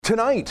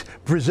Tonight,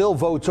 Brazil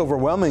votes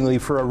overwhelmingly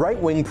for a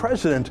right-wing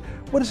president.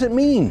 What does it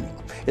mean?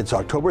 It's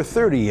October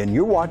 30, and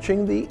you're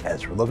watching The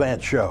Ezra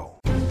Levant Show.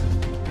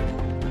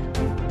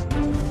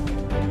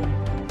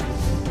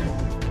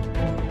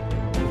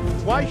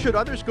 Why should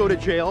others go to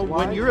jail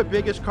when you're the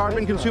biggest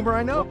carbon consumer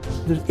I know?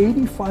 There's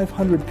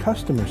 8,500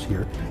 customers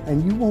here,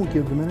 and you won't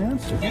give them an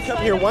answer. You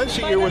come here once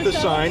a year with a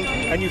sign,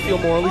 and you feel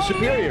morally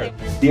superior.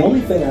 The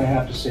only thing I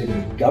have to say to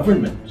the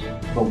government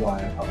about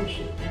why I publish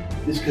it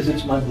is because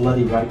it's my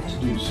bloody right to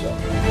do so.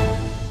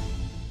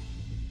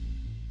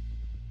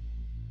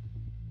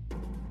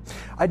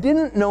 I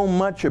didn't know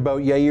much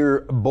about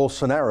Jair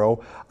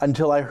Bolsonaro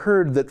until I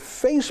heard that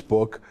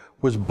Facebook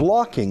was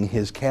blocking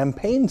his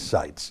campaign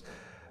sites.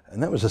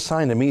 And that was a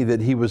sign to me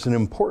that he was an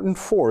important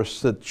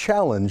force that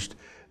challenged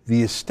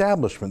the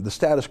establishment, the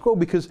status quo,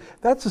 because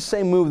that's the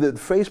same move that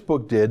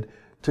Facebook did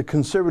to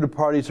conservative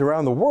parties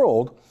around the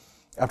world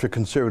after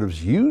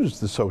conservatives used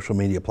the social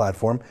media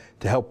platform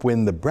to help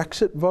win the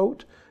Brexit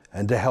vote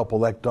and to help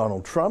elect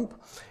Donald Trump.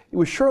 It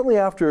was shortly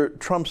after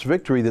Trump's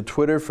victory that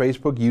Twitter,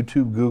 Facebook,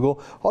 YouTube,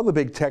 Google, all the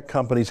big tech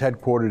companies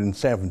headquartered in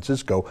San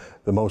Francisco,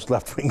 the most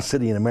left-wing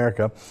city in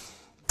America,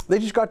 they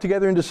just got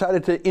together and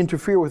decided to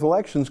interfere with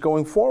elections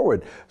going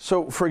forward.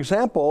 So, for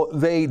example,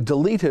 they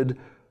deleted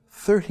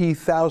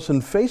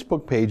 30,000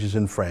 Facebook pages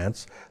in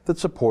France that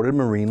supported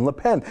Marine Le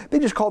Pen. They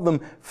just called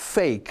them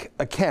fake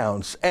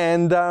accounts.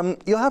 And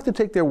you'll have to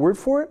take their word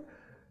for it,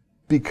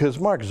 because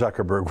Mark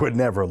Zuckerberg would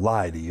never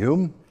lie to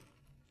you.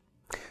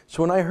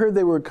 So when I heard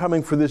they were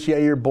coming for this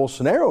Jair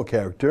Bolsonaro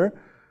character,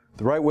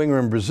 the right-winger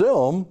in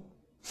Brazil,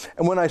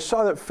 and when I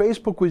saw that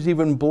Facebook was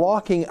even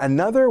blocking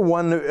another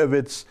one of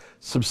its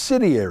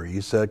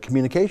subsidiaries, a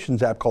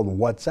communications app called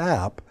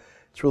WhatsApp,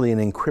 it's really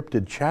an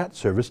encrypted chat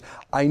service,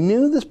 I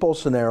knew this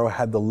Bolsonaro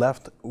had the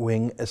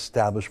left-wing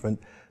establishment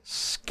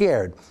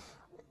scared.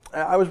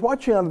 I was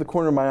watching out of the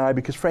corner of my eye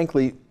because,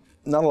 frankly,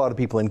 not a lot of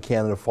people in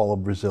Canada follow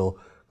Brazil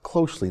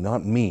closely,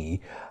 not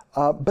me.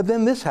 But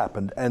then this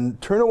happened, and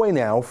turn away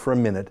now for a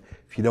minute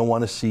if you don't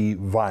want to see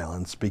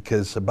violence,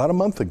 because about a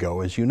month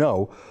ago, as you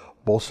know,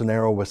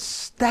 Bolsonaro was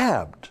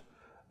stabbed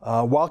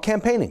while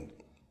campaigning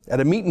at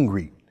a meet and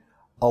greet.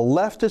 A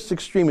leftist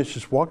extremist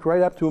just walked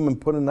right up to him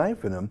and put a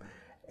knife in him,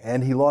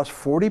 and he lost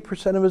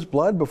 40% of his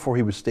blood before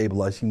he was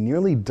stabilized. He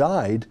nearly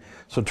died.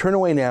 So turn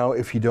away now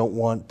if you don't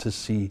want to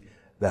see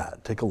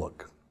that. Take a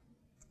look.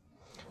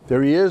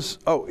 There he is.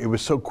 Oh, it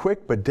was so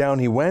quick, but down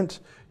he went.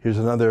 Here's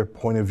another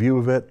point of view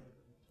of it.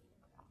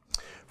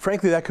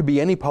 Frankly, that could be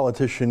any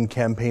politician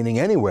campaigning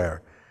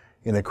anywhere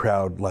in a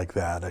crowd like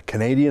that. A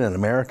Canadian, an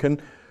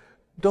American.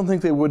 Don't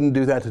think they wouldn't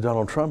do that to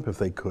Donald Trump if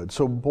they could.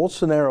 So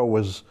Bolsonaro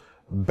was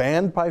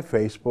banned by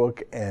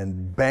Facebook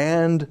and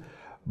banned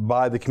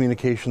by the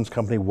communications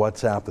company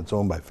WhatsApp that's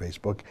owned by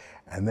Facebook.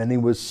 And then he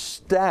was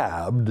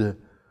stabbed,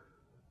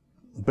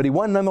 but he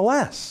won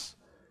nonetheless.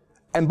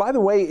 And by the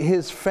way,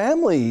 his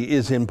family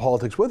is in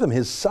politics with him,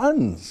 his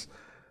sons.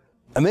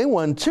 And they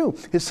won too.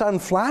 His son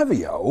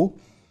Flavio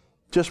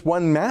just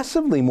won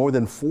massively, more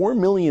than 4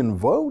 million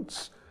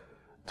votes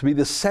to be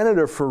the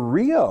senator for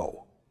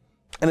Rio.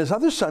 And his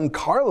other son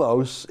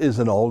Carlos is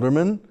an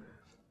alderman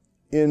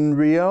in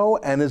Rio,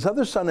 and his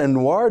other son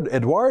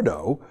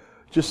Eduardo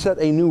just set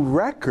a new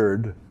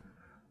record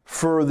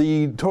for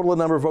the total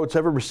number of votes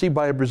ever received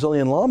by a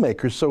Brazilian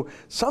lawmaker. So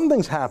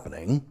something's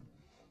happening.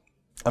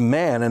 A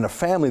man and a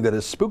family that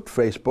has spooked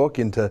Facebook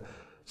into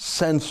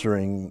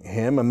censoring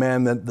him, a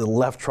man that the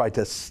left tried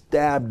to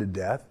stab to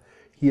death.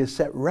 He has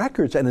set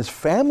records, and his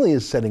family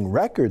is setting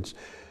records.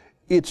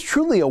 It's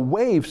truly a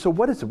wave. So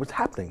what is it? What's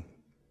happening?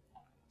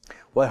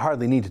 Well, I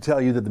hardly need to tell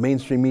you that the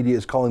mainstream media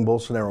is calling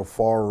Bolsonaro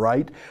far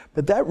right,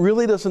 but that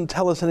really doesn't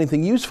tell us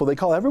anything useful. They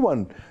call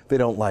everyone they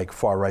don't like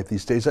far right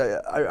these days.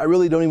 I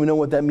really don't even know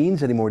what that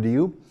means anymore, do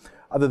you?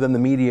 Other than the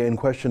media in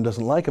question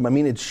doesn't like him. I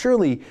mean, it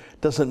surely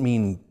doesn't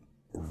mean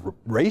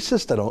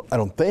racist, I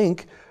don't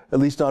think, at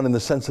least not in the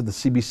sense that the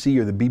CBC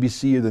or the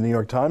BBC or the New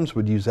York Times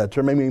would use that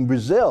term. I mean,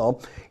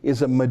 Brazil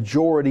is a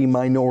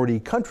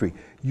majority-minority country.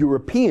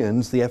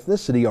 Europeans, the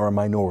ethnicity, are a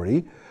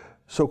minority.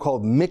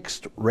 So-called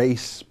mixed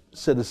race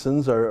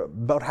citizens are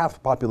about half the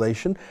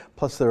population,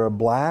 plus there are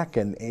black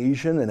and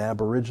Asian and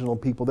Aboriginal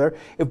people there.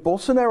 If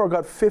Bolsonaro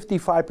got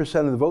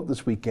 55% of the vote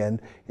this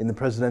weekend in the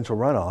presidential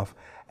runoff,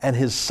 and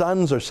his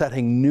sons are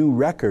setting new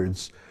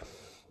records,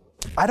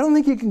 I don't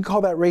think you can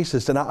call that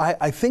racist. And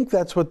I think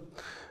that's what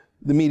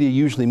the media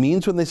usually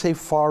means when they say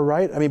far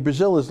right. I mean,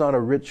 Brazil is not a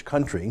rich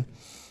country,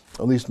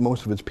 at least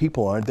most of its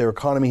people aren't. Their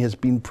economy has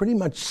been pretty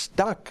much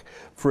stuck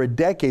for a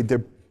decade.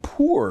 They're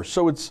poor,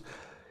 so it's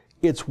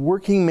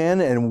working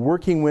men and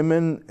working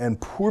women and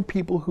poor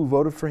people who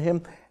voted for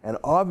him, and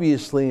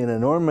obviously an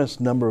enormous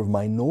number of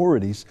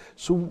minorities.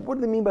 So what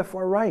do they mean by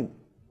far right?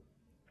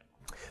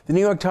 The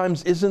New York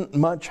Times isn't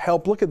much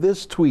help. Look at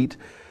this tweet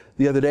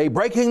the other day.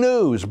 Breaking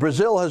news,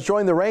 Brazil has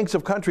joined the ranks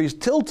of countries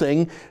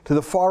tilting to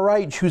the far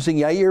right, choosing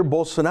Jair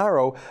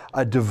Bolsonaro,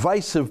 a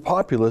divisive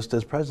populist,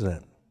 as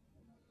president.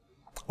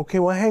 Okay,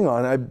 well, hang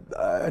on.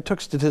 I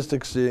took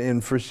statistics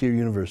in first year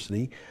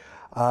university.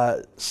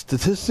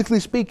 Statistically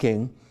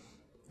speaking,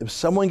 if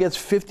someone gets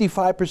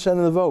 55%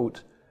 of the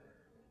vote,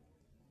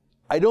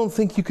 I don't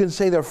think you can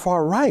say they're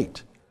far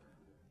right.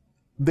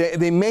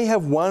 They may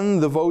have won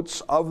the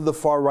votes of the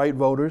far right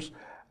voters,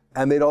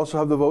 and they'd also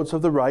have the votes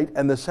of the right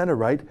and the center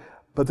right,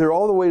 but they're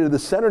all the way to the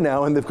center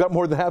now, and they've got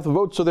more than half the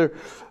votes, so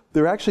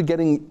they're actually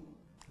getting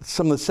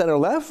some of the center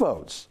left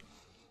votes.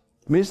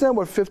 I mean, isn't that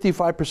what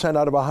 55%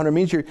 out of 100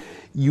 means?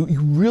 You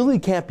really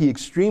can't be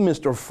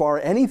extremist or far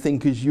anything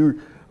because you're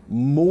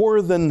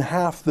more than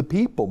half the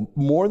people,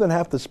 more than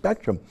half the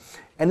spectrum.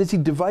 And is he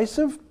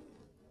divisive?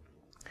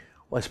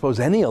 Well, I suppose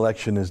any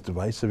election is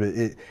divisive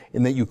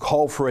in that you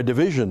call for a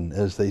division,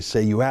 as they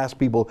say. You ask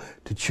people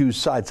to choose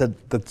sides.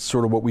 That's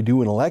sort of what we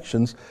do in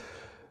elections.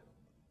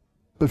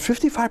 But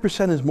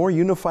 55% is more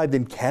unified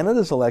than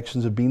Canada's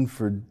elections have been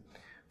for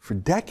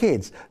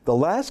decades. The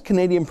last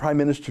Canadian Prime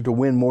Minister to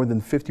win more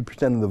than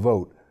 50% of the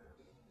vote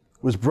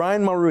was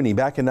Brian Mulroney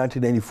back in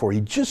 1984.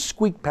 He just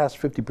squeaked past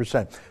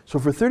 50%. So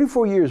for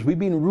 34 years, we've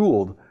been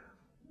ruled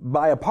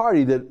by a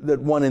party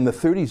that won in the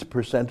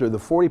 30% or the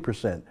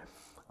 40%.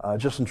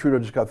 Justin Trudeau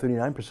just got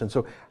 39%.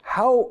 So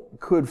how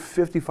could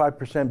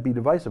 55% be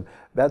divisive?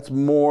 That's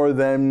more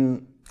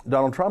than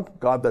Donald Trump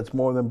got. That's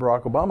more than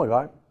Barack Obama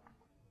got.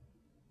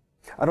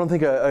 I don't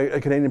think a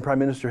Canadian Prime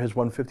Minister has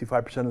won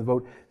 55% of the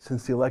vote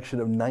since the election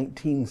of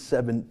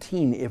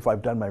 1917, if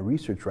I've done my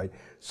research right.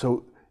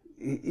 So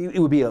it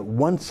would be a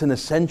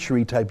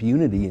once-in-a-century type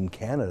unity in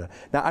Canada.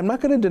 Now, I'm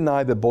not going to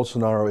deny that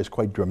Bolsonaro is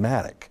quite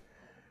dramatic.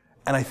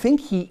 And I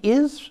think he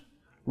is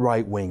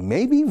right-wing,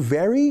 maybe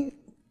very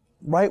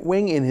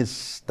right-wing in his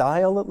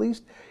style at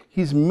least.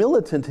 He's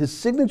militant. His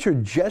signature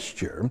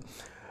gesture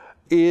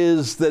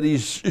is that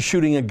he's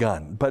shooting a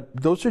gun. But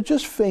those are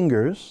just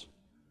fingers.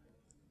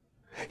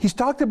 He's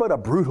talked about a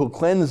brutal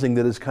cleansing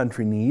that his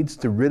country needs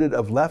to rid it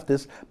of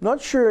leftists. I'm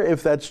not sure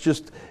if that's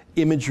just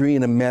imagery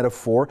and a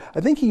metaphor. I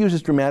think he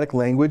uses dramatic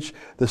language,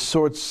 the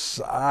sorts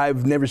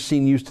I've never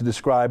seen used to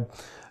describe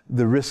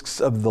the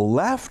risks of the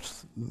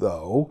left,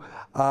 though.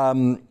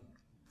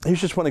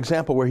 Here's just one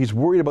example where he's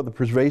worried about the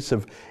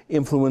pervasive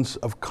influence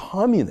of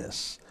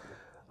communists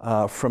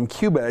from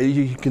Cuba.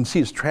 You can see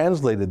it's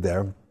translated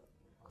there.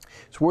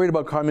 He's worried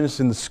about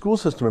communists in the school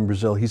system in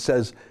Brazil. He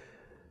says,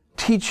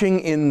 teaching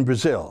in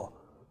Brazil.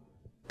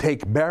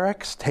 Take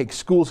barracks, take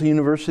schools and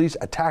universities,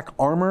 attack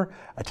armor,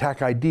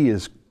 attack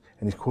ideas.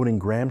 And he's quoting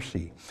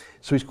Gramsci.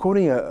 So he's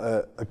quoting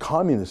a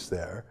communist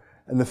there.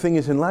 And the thing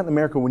is, in Latin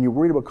America, when you're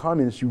worried about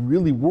communists, you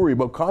really worry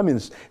about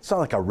communists. It's not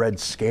like a Red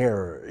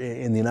Scare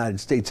in the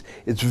United States.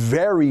 It's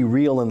very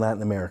real in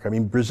Latin America. I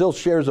mean, Brazil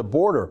shares a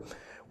border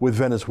with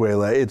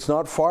Venezuela. It's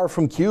not far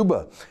from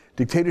Cuba.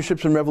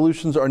 Dictatorships and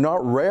revolutions are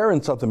not rare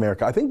in South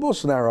America. I think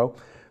Bolsonaro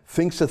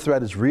thinks the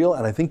threat is real,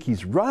 and I think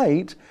he's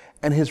right.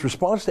 And his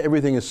response to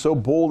everything is so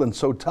bold and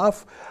so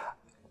tough.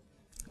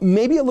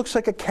 Maybe it looks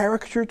like a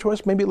caricature to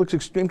us, maybe it looks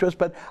extreme to us,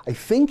 but I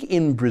think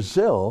in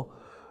Brazil,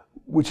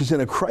 which is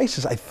in a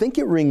crisis, I think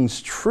it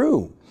rings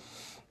true.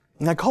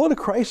 And I call it a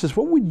crisis.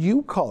 What would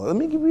you call it? Let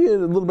me give you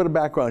a little bit of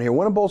background here.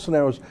 One of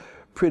Bolsonaro's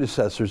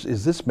predecessors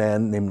is this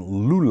man named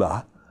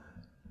Lula,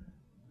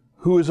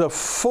 who is a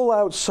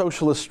full-out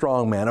socialist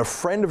strongman, a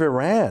friend of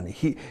Iran.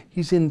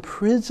 He's in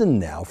prison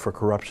now for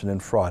corruption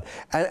and fraud.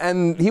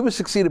 And he was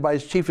succeeded by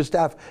his chief of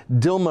staff,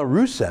 Dilma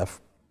Rousseff,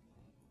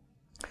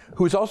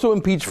 who is also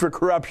impeached for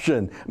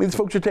corruption. I mean, these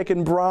folks are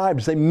taking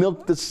bribes. They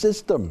milk the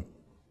system.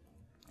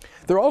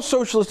 They're all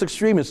socialist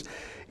extremists,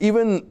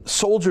 even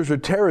soldiers or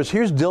terrorists.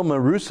 Here's Dilma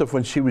Rousseff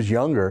when she was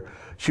younger.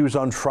 She was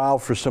on trial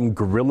for some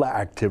guerrilla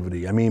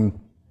activity. I mean,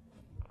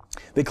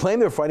 they claim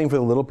they're fighting for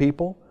the little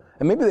people.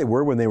 And maybe they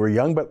were when they were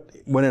young, but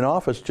when in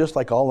office, just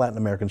like all Latin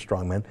American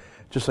strongmen,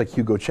 just like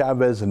Hugo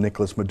Chavez and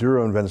Nicolas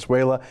Maduro in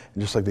Venezuela,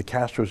 and just like the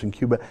Castros in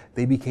Cuba,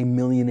 they became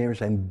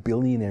millionaires and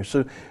billionaires.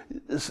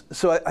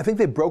 So I think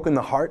they've broken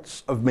the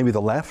hearts of maybe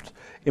the left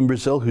in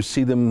Brazil, who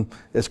see them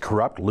as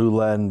corrupt,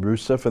 Lula and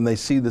Rousseff, and they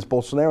see this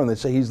Bolsonaro and they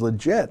say he's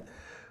legit.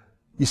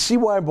 You see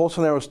why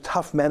Bolsonaro's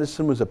tough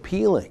medicine was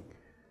appealing?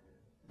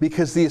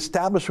 Because the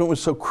establishment was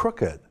so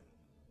crooked.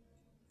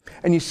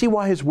 And you see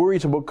why his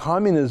worries about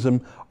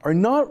communism are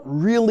not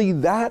really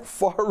that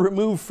far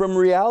removed from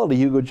reality.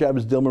 Hugo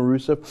Chavez, Dilma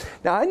Rousseff.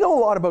 Now, I know a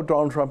lot about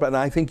Donald Trump, and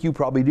I think you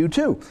probably do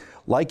too.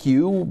 Like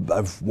you,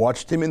 I've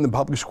watched him in the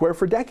public square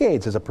for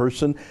decades as a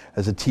person,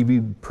 as a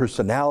TV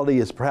personality,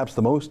 as perhaps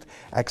the most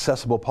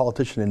accessible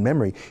politician in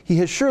memory. He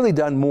has surely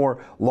done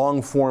more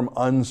long-form,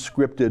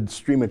 unscripted,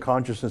 stream of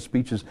consciousness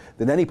speeches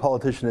than any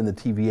politician in the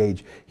TV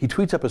age. He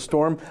tweets up a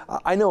storm.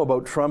 I know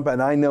about Trump,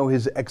 and I know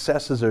his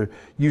excesses are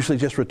usually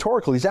just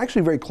rhetorical. He's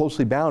actually very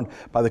closely bound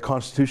by the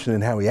Constitution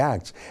and how he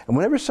acts. And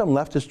whenever some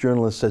leftist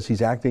journalist says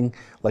he's acting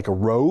like a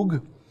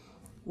rogue,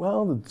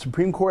 well, the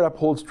Supreme Court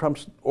upholds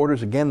Trump's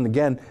orders again and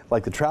again,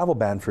 like the travel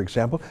ban, for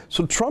example.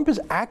 So Trump is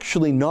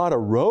actually not a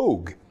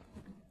rogue.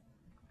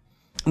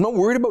 I'm not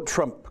worried about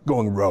Trump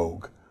going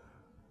rogue.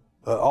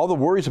 All the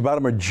worries about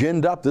him are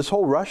ginned up. This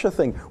whole Russia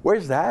thing,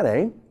 where's that,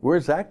 eh?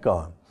 Where's that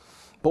gone?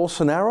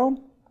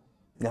 Bolsonaro?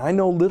 Now, I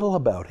know little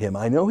about him.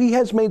 I know he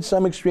has made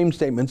some extreme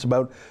statements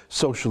about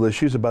social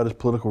issues, about his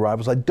political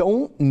rivals. I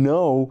don't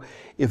know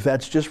if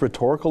that's just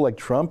rhetorical like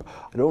Trump.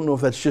 I don't know if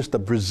that's just a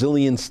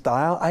Brazilian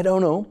style. I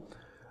don't know.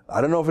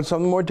 I don't know if it's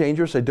something more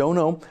dangerous. I don't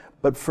know.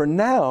 But for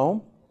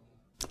now,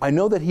 I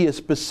know that he has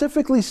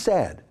specifically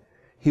said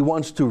he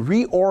wants to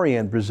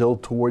reorient Brazil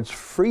towards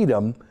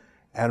freedom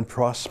and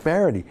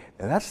prosperity.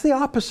 Now, that's the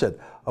opposite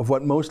of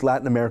what most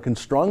Latin American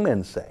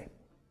strongmen say.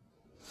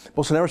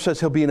 Bolsonaro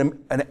says he'll be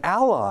an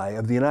ally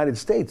of the United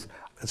States.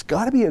 It's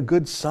got to be a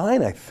good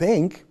sign, I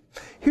think.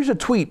 Here's a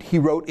tweet he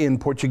wrote in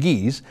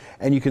Portuguese,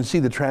 and you can see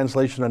the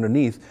translation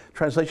underneath.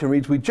 Translation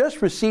reads, "We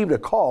just received a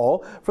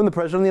call from the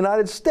President of the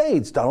United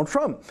States, Donald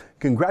Trump,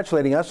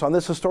 congratulating us on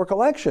this historic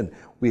election.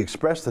 We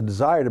express the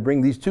desire to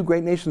bring these two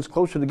great nations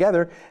closer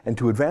together and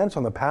to advance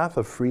on the path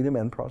of freedom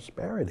and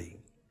prosperity."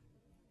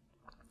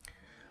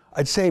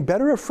 I'd say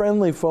better a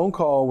friendly phone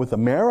call with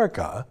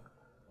America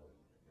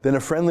than a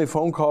friendly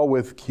phone call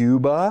with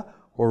Cuba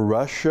or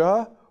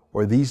Russia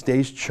or these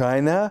days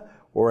China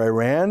or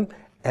Iran.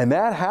 And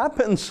that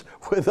happens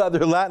with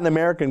other Latin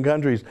American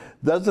countries,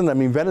 doesn't it? I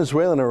mean,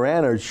 Venezuela and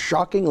Iran are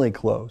shockingly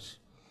close.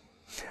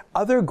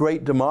 Other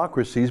great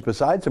democracies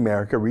besides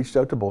America reached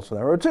out to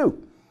Bolsonaro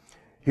too.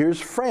 Here's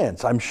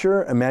France. I'm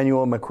sure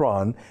Emmanuel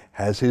Macron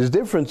has his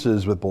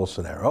differences with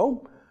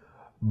Bolsonaro,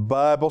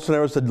 but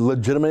Bolsonaro is the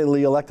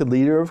legitimately elected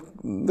leader of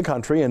the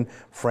country, and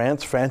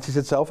France fancies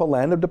itself a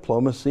land of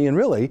diplomacy. And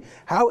really,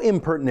 how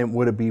impertinent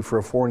would it be for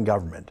a foreign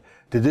government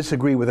to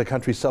disagree with a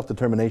country's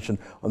self-determination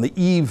on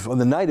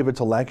the night of its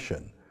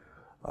election?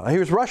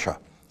 Here's Russia.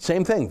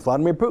 Same thing,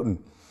 Vladimir Putin.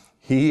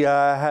 He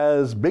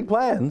has big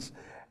plans,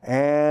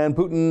 and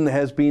Putin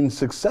has been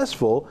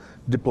successful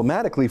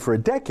diplomatically for a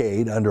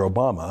decade under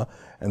Obama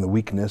and the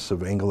weakness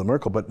of Angela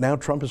Merkel. But now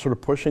Trump is sort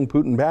of pushing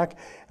Putin back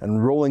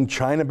and rolling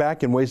China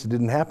back in ways that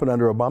didn't happen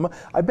under Obama.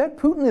 I bet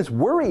Putin is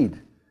worried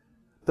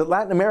that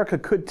Latin America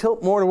could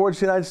tilt more towards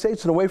the United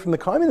States and away from the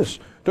communists.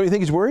 Don't you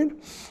think he's worried?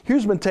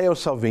 Here's Matteo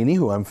Salvini,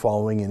 who I'm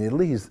following in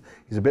Italy. He's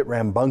a bit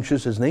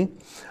rambunctious, isn't he?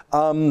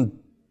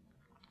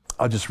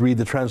 I'll just read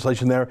the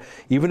translation there.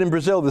 "Even in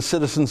Brazil, the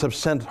citizens have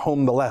sent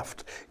home the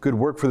left. Good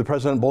work for the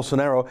President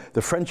Bolsonaro.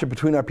 The friendship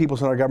between our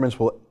peoples and our governments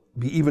will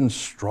be even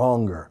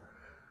stronger."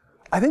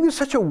 I think there's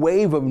such a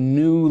wave of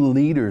new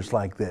leaders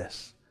like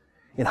this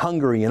in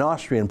Hungary, in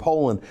Austria, in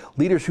Poland,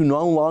 leaders who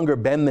no longer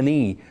bend the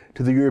knee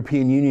to the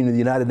European Union or the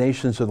United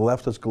Nations or the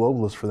leftist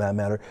globalists for that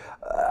matter.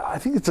 I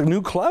think it's a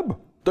new club,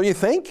 don't you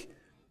think?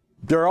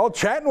 They're all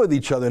chatting with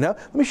each other now.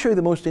 Let me show you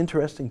the most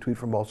interesting tweet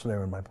from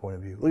Bolsonaro in my point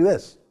of view. Look at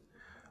this.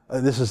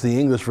 This is the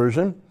English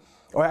version.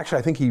 Oh, actually,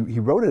 I think he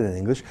wrote it in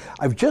English.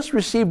 "I've just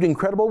received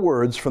incredible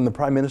words from the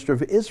Prime Minister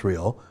of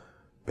Israel,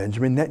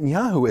 Benjamin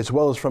Netanyahu, as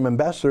well as from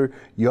Ambassador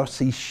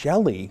Yossi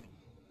Shelley.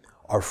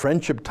 Our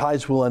friendship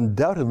ties will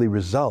undoubtedly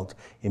result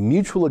in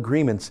mutual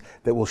agreements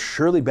that will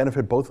surely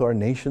benefit both our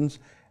nations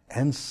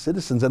and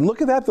citizens." And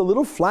look at that, the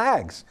little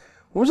flags.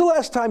 When was the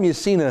last time you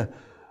seen a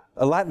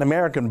Latin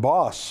American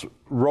boss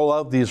roll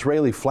out the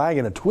Israeli flag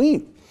in a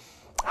tweet?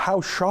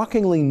 How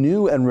shockingly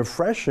new and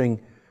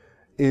refreshing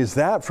is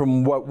that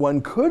from what one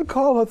could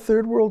call a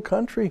third world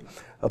country,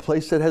 a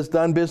place that has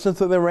done business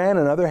with Iran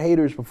and other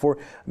haters before.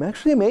 I'm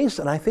actually amazed,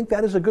 and I think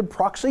that is a good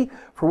proxy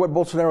for what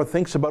Bolsonaro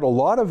thinks about a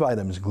lot of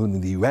items, including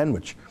the UN,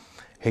 which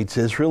hates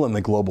Israel, and the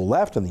global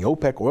left, and the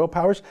OPEC oil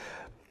powers.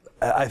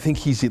 I think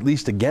he's at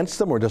least against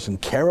them or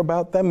doesn't care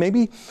about them.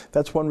 Maybe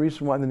that's one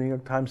reason why the New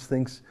York Times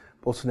thinks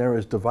Bolsonaro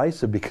is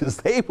divisive, because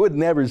they would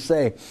never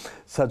say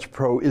such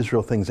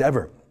pro-Israel things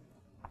ever.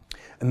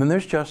 And then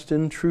there's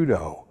Justin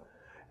Trudeau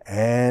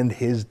and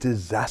his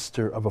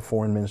disaster of a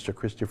foreign minister,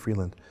 Chrystia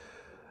Freeland.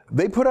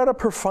 They put out a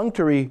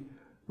perfunctory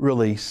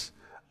release,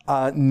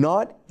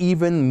 not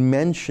even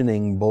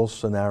mentioning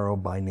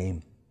Bolsonaro by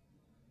name,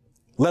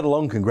 let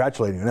alone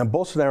congratulating him. Now,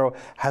 Bolsonaro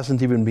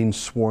hasn't even been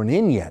sworn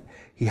in yet.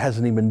 He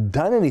hasn't even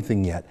done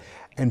anything yet.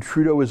 And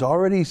Trudeau is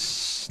already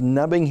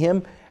snubbing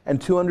him and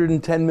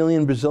 210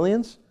 million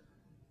Brazilians.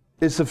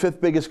 It's the fifth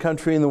biggest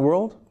country in the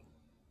world.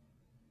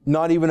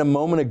 Not even a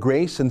moment of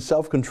grace and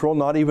self-control,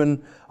 not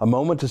even a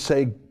moment to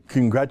say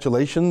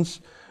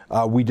congratulations.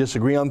 We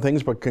disagree on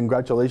things, but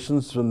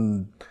congratulations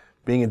on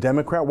being a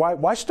Democrat.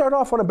 Why start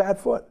off on a bad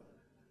foot?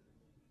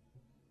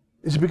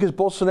 Is it because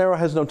Bolsonaro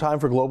has no time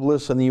for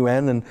globalists and the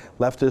UN and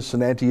leftists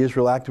and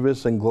anti-Israel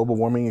activists and global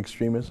warming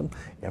extremism?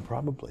 Yeah,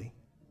 probably.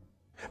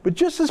 But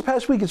just this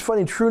past week, it's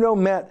funny, Trudeau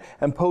met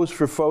and posed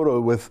for photo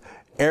with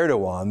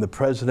Erdogan, the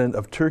president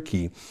of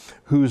Turkey,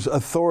 who's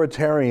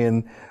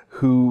authoritarian,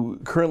 who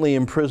currently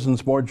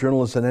imprisons more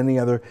journalists than any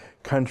other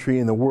country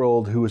in the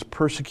world, who is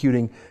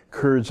persecuting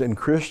Kurds and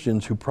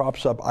Christians, who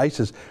props up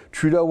ISIS.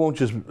 Trudeau won't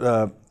just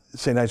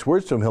say nice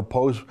words to him, he'll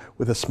pose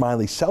with a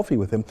smiley selfie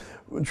with him.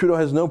 Trudeau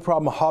has no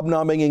problem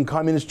hobnobbing in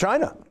communist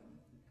China,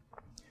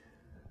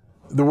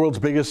 the world's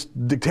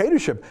biggest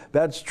dictatorship.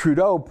 That's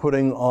Trudeau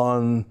putting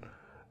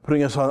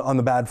us on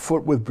the bad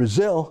foot with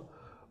Brazil,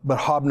 but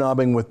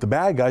hobnobbing with the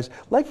bad guys,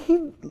 like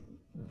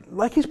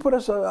he's put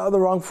us on the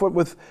wrong foot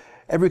with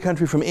every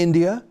country from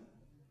India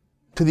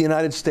to the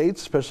United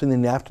States, especially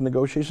in the NAFTA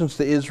negotiations,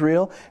 to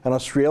Israel and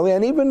Australia,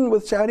 and even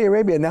with Saudi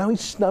Arabia. Now he's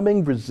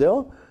snubbing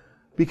Brazil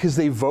because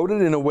they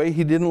voted in a way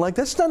he didn't like.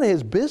 That's none of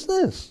his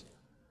business.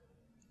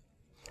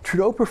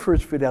 Trudeau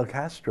prefers Fidel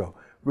Castro.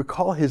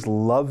 Recall his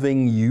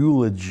loving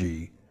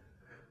eulogy.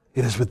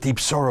 It is with deep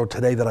sorrow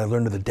today that I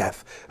learned of the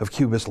death of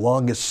Cuba's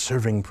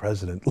longest-serving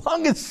president.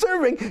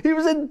 Longest-serving? He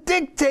was a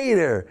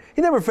dictator.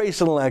 He never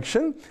faced an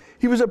election.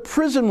 He was a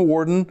prison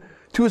warden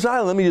to his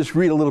island. Let me just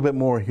read a little bit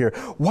more here.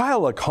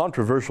 While a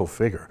controversial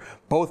figure,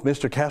 both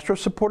Mr. Castro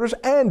supporters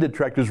and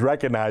detractors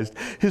recognized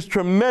his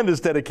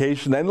tremendous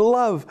dedication and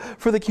love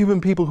for the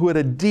Cuban people who had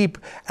a deep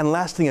and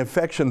lasting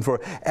affection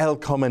for El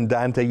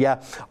Comandante.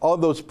 Yeah, all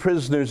those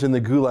prisoners in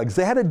the gulags.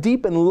 They had a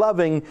deep and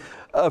loving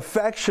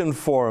affection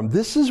for him.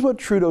 This is what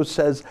Trudeau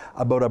says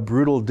about a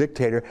brutal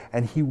dictator,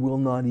 and he will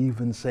not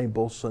even say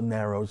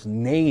Bolsonaro's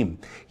name.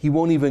 He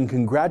won't even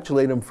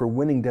congratulate him for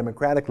winning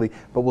democratically,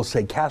 but will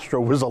say Castro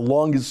was the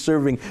longest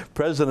serving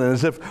president,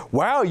 as if,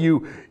 wow,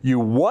 you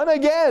won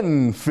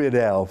again,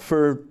 Fidel.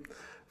 For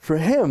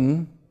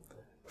him,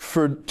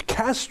 for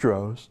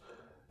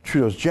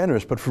Trudeau's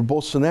generous, but for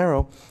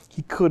Bolsonaro,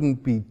 he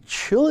couldn't be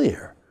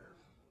chillier.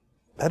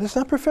 That is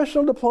not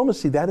professional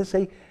diplomacy. That is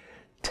a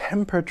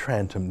temper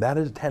tantrum. That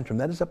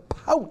is a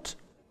pout.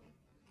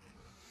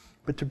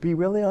 But to be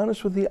really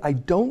honest with you, I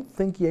don't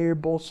think Jair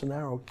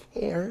Bolsonaro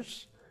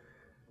cares.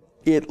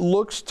 It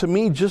looks to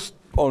me, just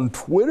on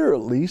Twitter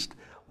at least,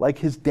 like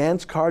his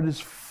dance card is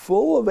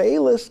full of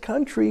A-list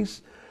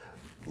countries,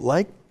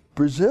 like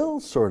Brazil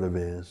sort of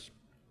is.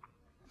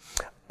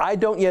 I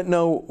don't yet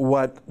know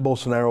what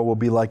Bolsonaro will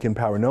be like in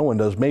power. No one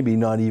does, maybe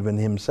not even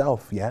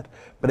himself yet.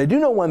 But I do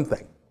know one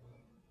thing.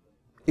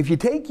 If you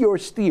take your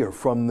steer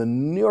from the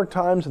New York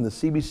Times and the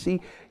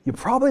CBC, you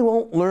probably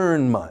won't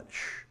learn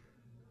much,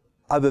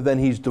 other than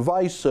he's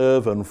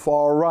divisive and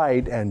far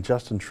right, and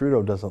Justin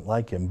Trudeau doesn't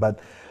like him. But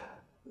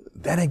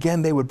then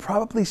again, they would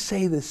probably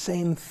say the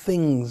same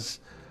things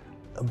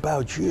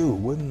about you,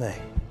 wouldn't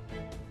they?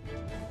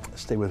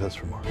 Stay with us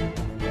for more.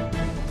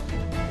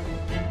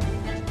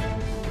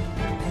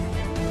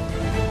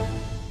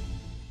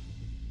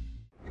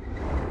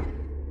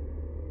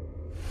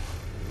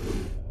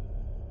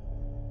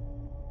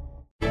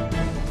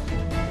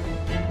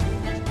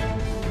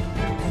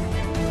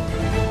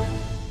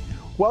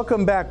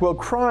 Welcome back. Well,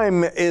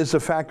 crime is a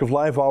fact of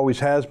life, always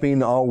has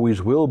been,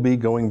 always will be,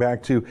 going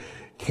back to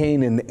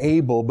Cain and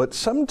Abel. But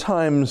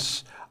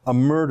sometimes a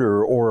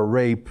murder or a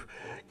rape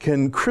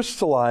can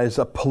crystallize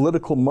a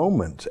political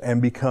moment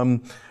and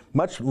become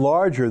much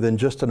larger than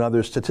just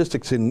another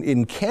statistics.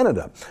 In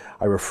Canada,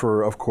 I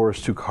refer, of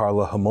course, to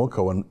Karla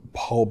Homolko and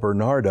Paul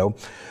Bernardo.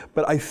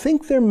 But I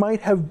think there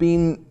might have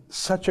been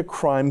such a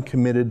crime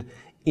committed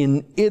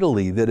in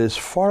Italy that is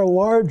far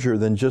larger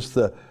than just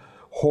the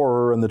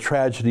horror and the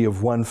tragedy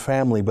of one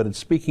family, but it's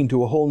speaking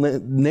to a whole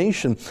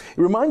nation. It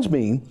reminds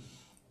me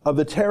of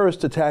the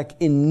terrorist attack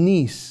in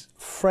Nice,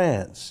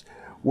 France,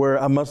 where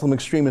a Muslim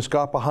extremist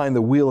got behind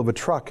the wheel of a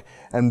truck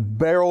and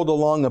barreled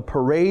along a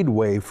parade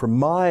way for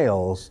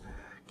miles,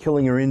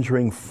 killing or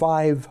injuring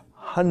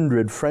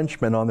 500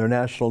 Frenchmen on their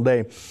national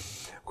day.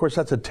 Of course,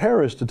 that's a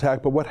terrorist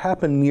attack, but what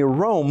happened near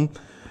Rome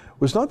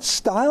was not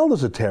styled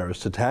as a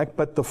terrorist attack,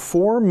 but the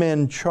 4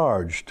 men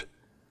charged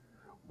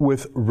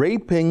with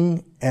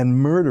raping and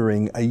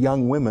murdering a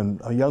young woman,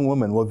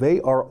 well, they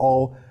are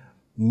all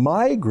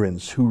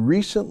migrants who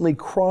recently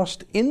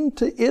crossed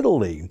into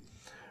Italy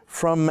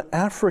from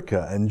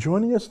Africa. And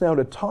joining us now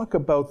to talk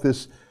about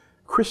this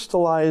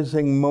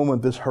crystallizing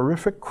moment, this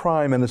horrific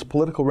crime and its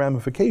political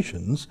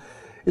ramifications,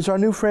 is our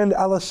new friend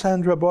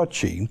Alessandra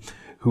Bocci,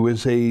 who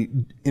is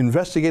an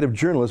investigative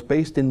journalist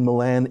based in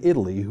Milan,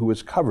 Italy, who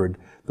has covered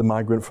the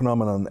migrant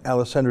phenomenon.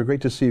 Alessandra,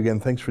 great to see you again.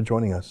 Thanks for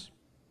joining us.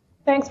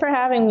 Thanks for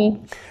having me.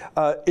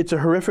 It's a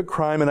horrific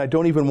crime, and I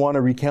don't even want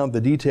to recount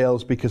the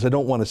details because I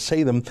don't want to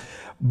say them,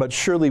 but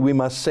surely we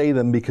must say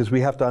them because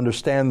we have to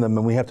understand them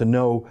and we have to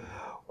know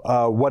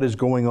what is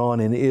going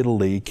on in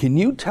Italy. Can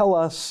you tell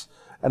us,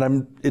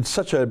 and it's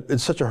such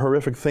a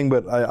horrific thing,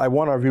 but I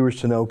want our viewers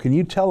to know, can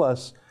you tell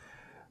us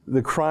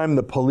the crime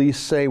the police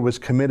say was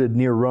committed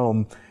near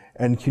Rome,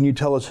 and can you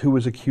tell us who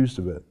was accused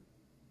of it?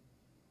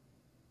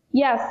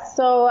 Yes,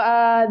 so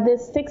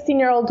this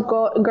 16-year-old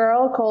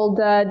girl called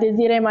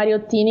Desiree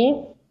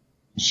Mariottini,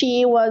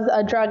 she was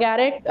a drug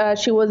addict.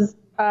 She was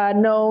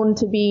known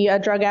to be a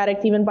drug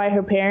addict even by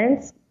her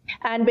parents.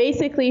 And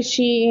basically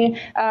she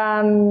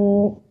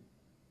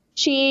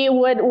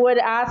would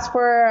ask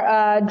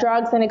for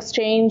drugs in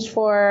exchange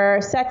for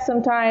sex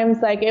sometimes.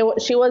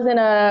 She was in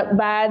a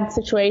bad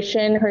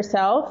situation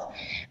herself.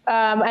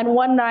 And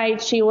one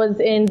night she was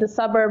in the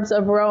suburbs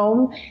of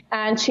Rome,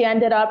 and she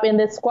ended up in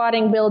this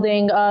squatting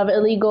building of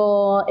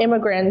illegal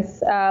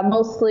immigrants,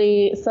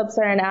 mostly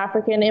sub-Saharan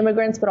African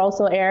immigrants, but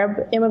also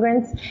Arab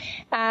immigrants.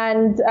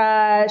 And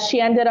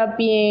she ended up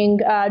being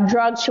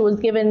drugged. She was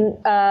given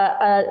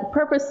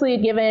purposely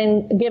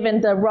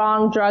given the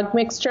wrong drug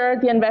mixture,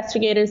 the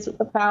investigators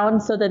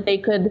found, so that they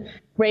could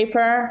rape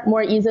her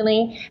more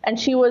easily. And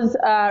she was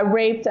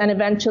raped and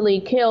eventually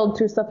killed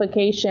through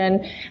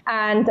suffocation.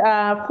 And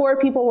 4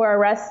 people were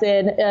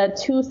arrested,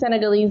 2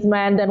 Senegalese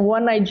men, then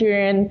 1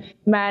 Nigerian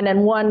man,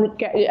 and 1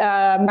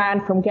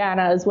 man from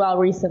Ghana as well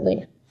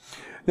recently.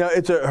 Now,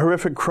 it's a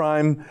horrific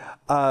crime.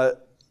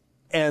 But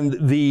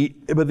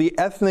the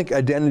ethnic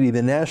identity,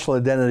 the national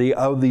identity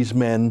of these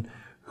men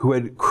who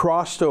had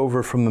crossed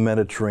over from the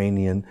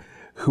Mediterranean,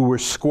 who were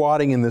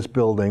squatting in this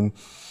building,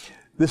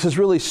 this has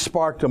really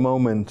sparked a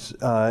moment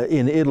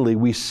in Italy.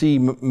 We see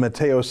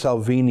Matteo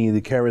Salvini,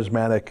 the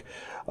charismatic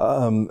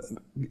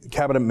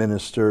cabinet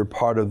minister,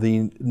 part of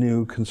the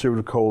new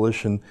conservative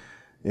coalition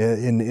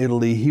in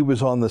Italy. He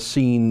was on the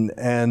scene,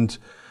 and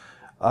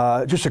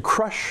just a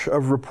crush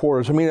of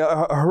reporters. I mean,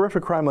 a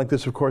horrific crime like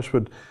this, of course,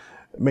 would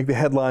make the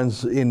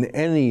headlines in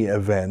any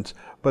event,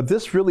 but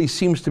this really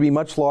seems to be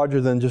much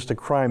larger than just a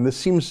crime. This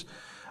seems,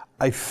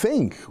 I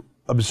think,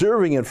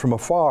 observing it from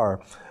afar,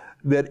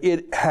 that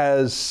it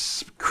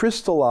has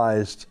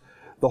crystallized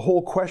the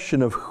whole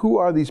question of who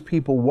are these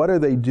people, what are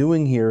they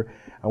doing here,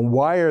 and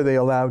why are they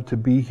allowed to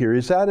be here.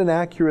 Is that an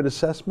accurate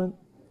assessment?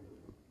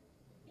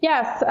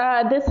 Yes,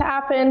 this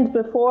happened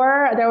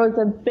before. There was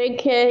a big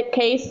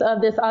case of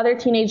this other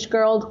teenage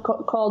girl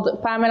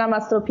called Pamela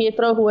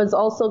Mastropietro, who was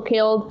also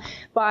killed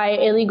by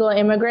illegal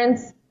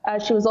immigrants.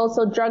 She was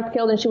also drug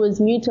killed, and she was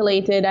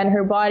mutilated, and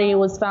her body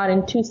was found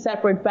in 2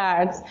 separate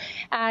bags.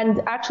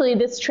 And actually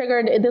this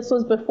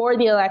was before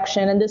the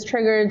election, and this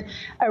triggered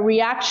a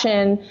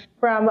reaction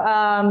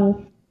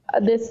from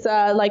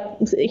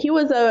he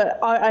was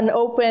an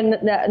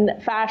open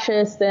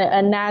fascist,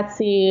 a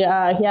Nazi.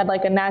 He had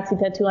like a Nazi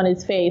tattoo on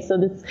his face. So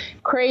this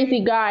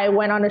crazy guy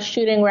went on a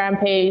shooting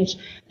rampage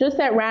just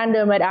at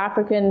random at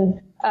Africans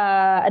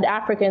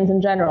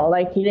in general.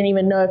 Like, he didn't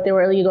even know if they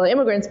were illegal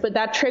immigrants, but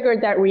that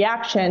triggered that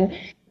reaction.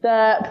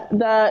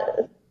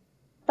 The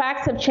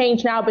facts have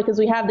changed now because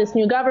we have this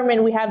new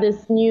government, we have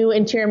this new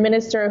interior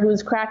minister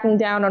who's cracking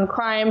down on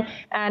crime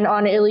and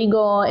on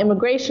illegal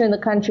immigration in the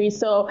country.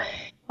 So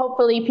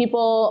hopefully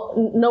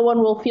no one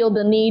will feel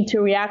the need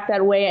to react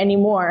that way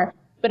anymore.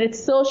 But it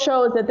still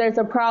shows that there's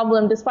a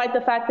problem. Despite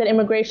the fact that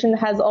immigration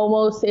has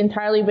almost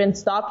entirely been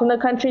stopped in the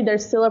country,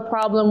 there's still a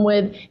problem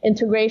with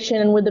integration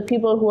and with the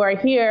people who are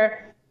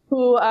here,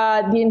 who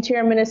the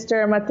Interior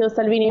Minister, Matteo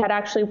Salvini, had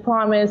actually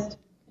promised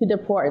to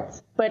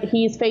deport. But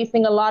he's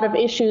facing a lot of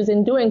issues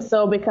in doing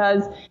so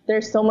because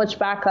there's so much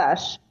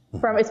backlash,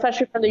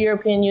 especially from the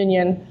European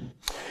Union.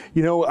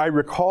 You know, I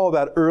recall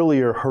that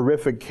earlier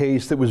horrific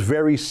case that was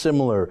very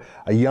similar.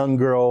 A young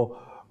girl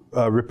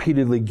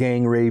repeatedly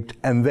gang raped,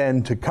 and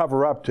then to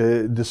cover up,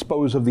 to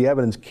dispose of the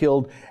evidence,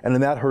 killed, and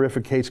in that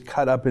horrific case,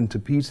 cut up into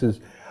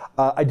pieces.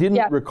 I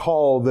didn't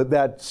recall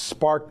that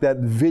sparked that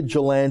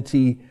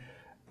vigilante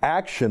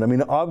action. I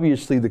mean,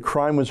 obviously the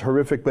crime was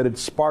horrific, but it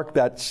sparked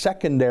that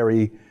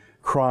secondary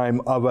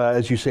crime of,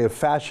 as you say, a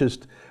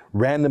fascist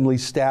randomly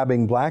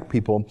stabbing black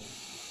people.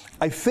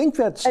 I think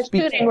that's a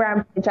shooting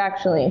rampage,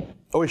 actually.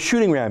 Oh, a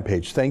shooting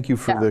rampage. Thank you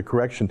for the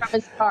correction. From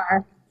his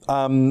car.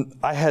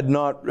 I had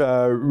not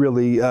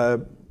really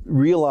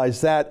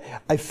realized that.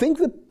 I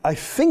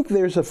think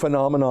there's a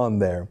phenomenon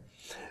there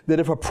that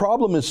if a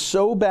problem is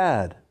so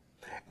bad,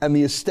 and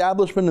the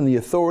establishment and the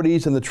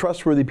authorities and the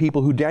trustworthy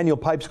people, who Daniel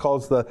Pipes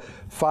calls the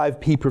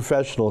 5P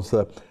professionals,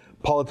 the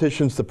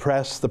politicians, the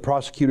press, the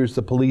prosecutors,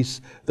 the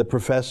police, the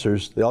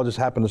professors, they all just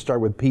happen to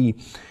start with P.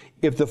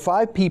 If the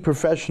 5P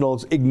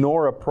professionals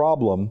ignore a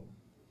problem,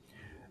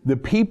 the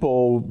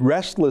people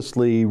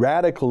restlessly,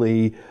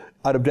 radically,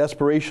 out of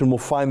desperation, will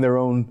find their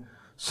own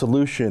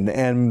solution.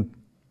 And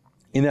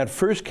in that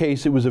first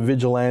case, it was a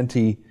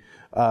vigilante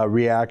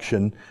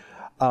reaction.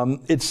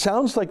 It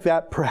sounds like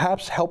that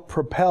perhaps helped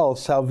propel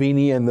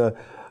Salvini and the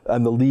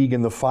League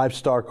and the Five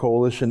Star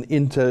Coalition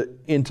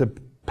into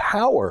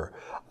power.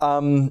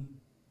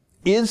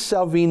 Is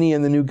Salvini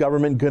and the new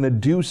government going to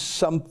do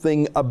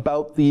something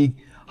about the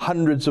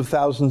hundreds of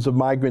thousands of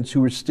migrants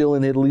who are still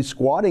in Italy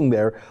squatting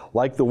there,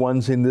 like the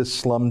ones in this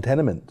slum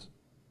tenement?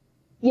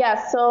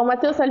 Yes, so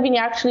Matteo Salvini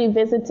actually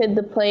visited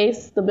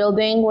the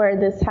building where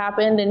this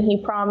happened, and he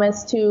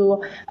promised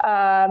to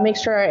make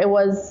sure it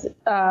was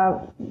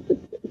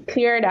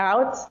cleared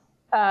out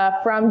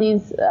from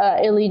these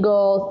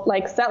illegal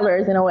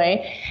settlers in a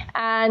way.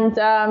 And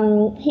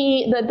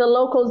the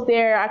locals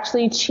there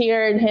actually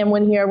cheered him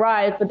when he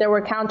arrived, but there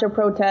were counter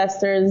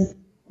protesters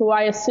who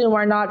I assume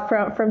are not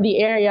from the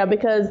area,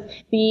 because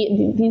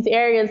these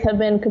areas have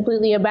been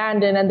completely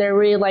abandoned, and they're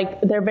really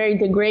they're very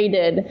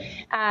degraded,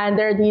 and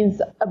there are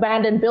these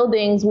abandoned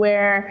buildings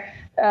where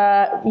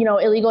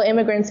illegal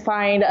immigrants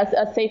find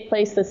a safe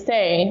place to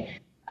stay,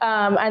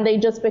 and they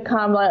just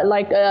become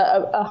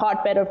a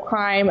hotbed of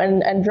crime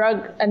and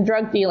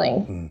drug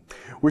dealing.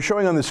 We're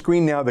showing on the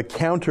screen now the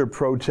counter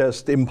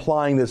protest,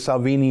 implying that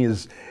Salvini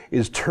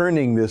is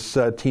turning this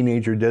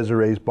teenager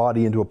Desiree's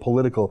body into a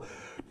political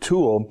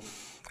tool.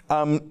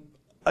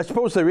 I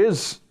suppose there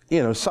is,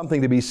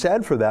 something to be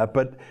said for that,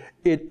 but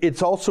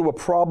it's also a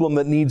problem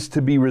that needs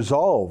to be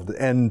resolved.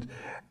 And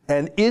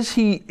And is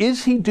he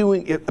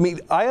doing it? I mean,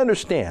 I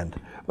understand.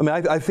 I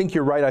mean, I think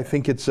you're right. I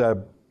think it's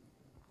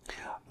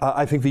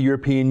I think the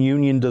European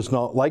Union does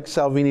not like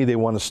Salvini. They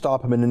want to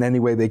stop him in any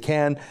way they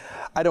can.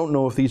 I don't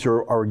know if these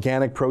are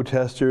organic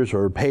protesters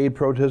or paid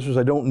protesters.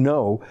 I don't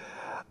know.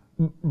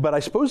 But I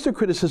suppose the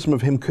criticism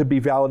of him could be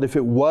valid if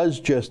it was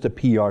just a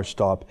PR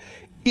stop.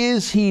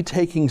 Is he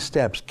taking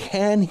steps?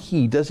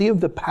 Does he have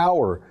the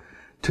power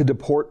to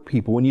deport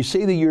people? When you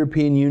say the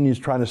European Union is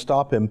trying to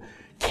stop him,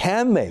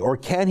 can they, or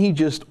can he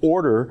just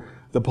order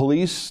the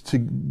police to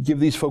give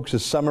these folks a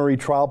summary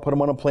trial, put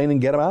them on a plane and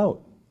get them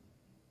out?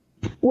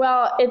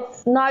 Well,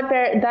 it's not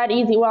that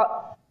easy.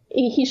 Well,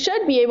 he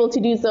should be able to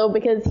do so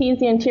because he's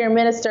the interior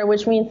minister,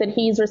 which means that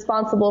he's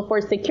responsible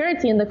for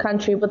security in the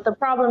country. But the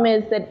problem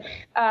is that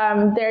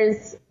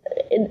there's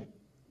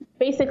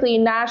basically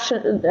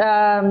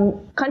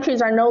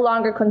countries are no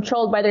longer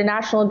controlled by their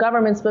national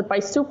governments, but by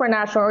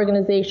supranational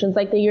organizations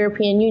like the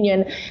European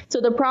Union.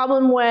 So the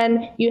problem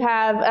when you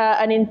have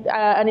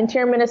an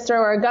interior minister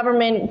or a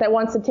government that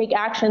wants to take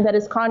action that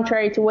is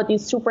contrary to what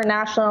these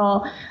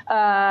supranational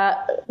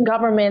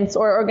governments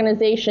or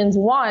organizations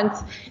want,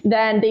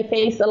 then they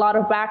face a lot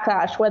of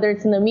backlash, whether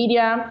it's in the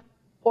media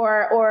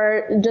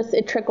or just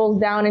it trickles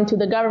down into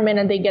the government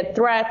and they get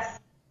threats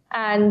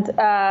and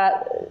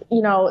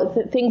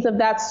things of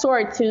that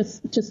sort to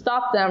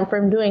stop them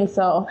from doing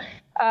so.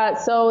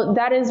 So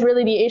that is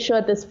really the issue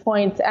at this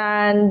point.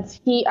 And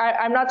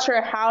I'm not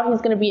sure how he's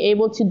going to be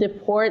able to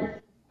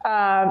deport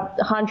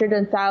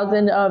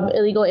 100,000 of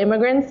illegal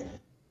immigrants,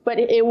 but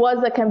it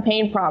was a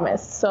campaign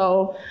promise.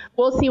 So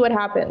we'll see what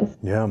happens.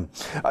 Yeah.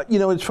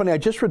 It's funny. I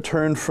just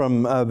returned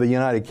from the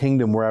United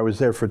Kingdom where I was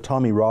there for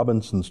Tommy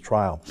Robinson's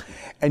trial.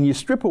 And you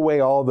strip away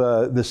all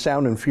the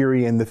sound and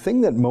fury, and the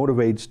thing that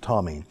motivates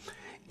Tommy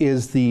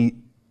is the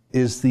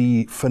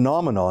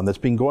phenomenon that's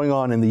been going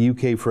on in the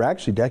UK for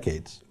actually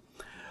decades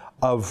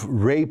of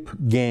rape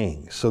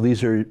gangs. So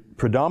these are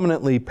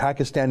predominantly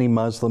Pakistani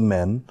Muslim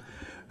men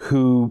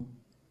who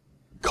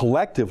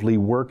collectively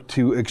work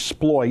to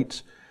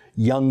exploit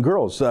young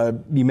girls.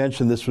 You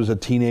mentioned this was a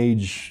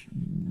teenage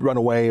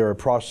runaway or a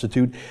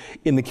prostitute.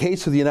 In the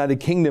case of the United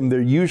Kingdom,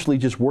 they're usually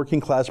just working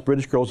class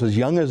British girls as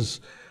young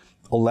as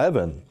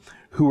 11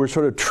 who are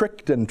sort of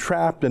tricked and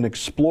trapped and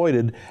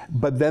exploited,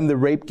 but then the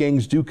rape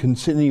gangs do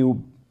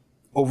continue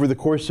over the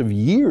course of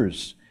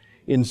years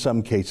in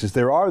some cases.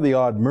 There are the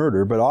odd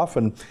murder, but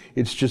often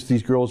it's just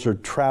these girls are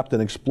trapped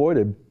and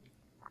exploited.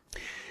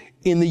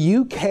 In the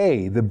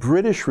UK, the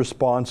British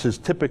response is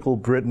typical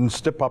Britain: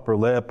 stiff upper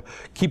lip,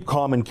 keep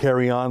calm and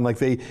carry on.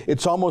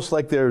 It's almost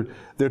like they're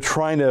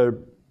trying to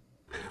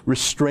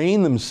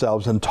restrain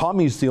themselves, and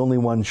Tommy's the only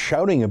one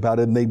shouting about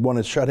it, and they want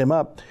to shut him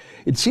up.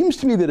 It seems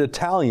to me that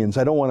Italians,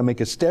 I don't want to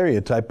make a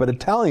stereotype, but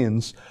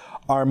Italians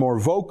are more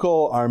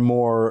vocal, are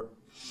more,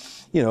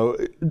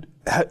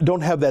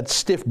 don't have that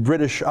stiff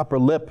British upper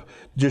lip,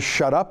 just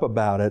shut up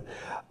about it.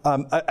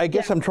 I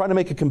guess I'm trying to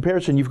make a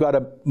comparison. You've got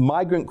a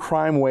migrant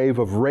crime wave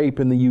of rape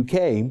in the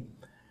UK,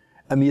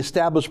 and the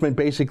establishment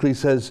basically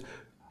says,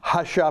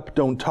 hush up,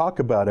 don't talk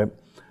about it.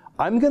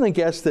 I'm going to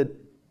guess that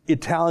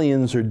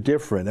Italians are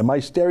different. Am I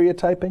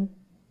stereotyping?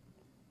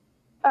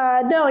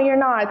 No, you're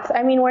not.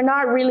 I mean, we're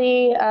not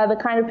really the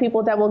kind of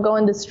people that will go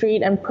in the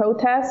street and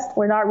protest.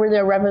 We're not really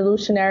a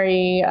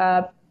revolutionary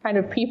kind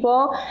of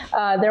people.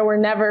 There were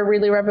never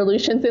really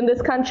revolutions in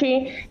this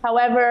country.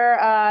 However,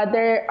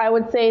 I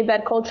would say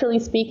that culturally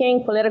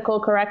speaking, political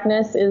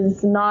correctness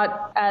is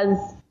not as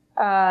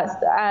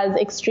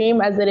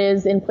extreme as it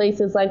is in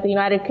places like the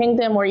United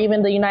Kingdom or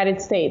even the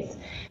United States.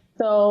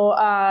 So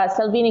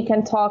Salvini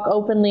can talk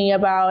openly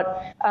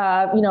about,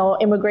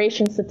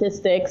 immigration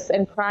statistics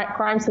and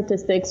crime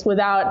statistics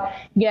without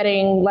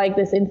getting like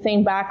this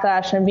insane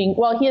backlash and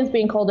he is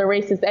being called a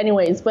racist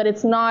anyways, but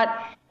it's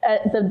not,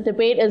 the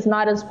debate is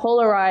not as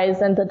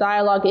polarized and the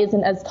dialogue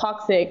isn't as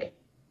toxic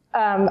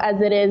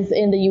as it is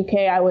in the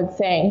UK, I would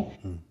say.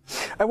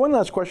 I have one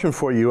last question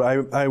for you.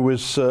 I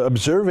was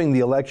observing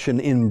the election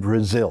in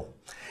Brazil,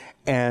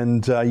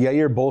 and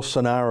Jair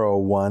Bolsonaro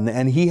won,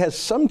 and he has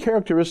some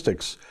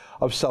characteristics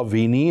of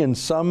Salvini and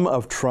some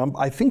of Trump.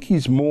 I think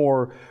he's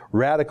more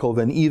radical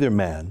than either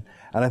man,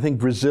 and I think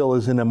Brazil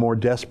is in a more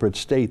desperate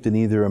state than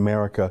either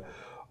America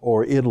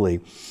or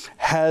Italy.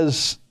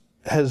 Has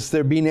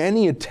there been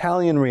any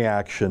Italian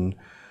reaction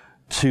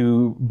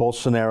to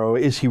Bolsonaro?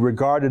 Is he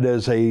regarded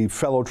as a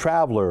fellow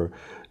traveler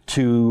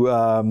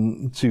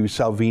to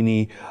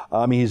Salvini?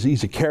 I mean,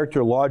 he's a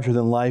character larger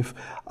than life.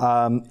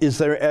 I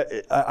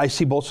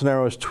see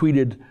Bolsonaro has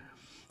tweeted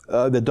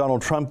that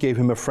Donald Trump gave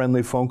him a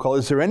friendly phone call.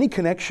 Is there any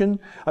connection?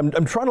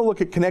 I'm trying to look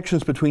at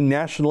connections between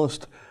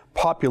nationalist,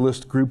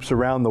 populist groups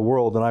around the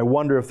world, and I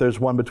wonder if there's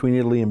one between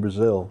Italy and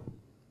Brazil.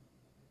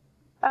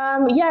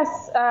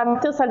 Yes,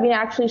 Matteo Salvini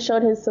actually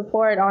showed his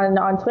support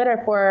on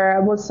Twitter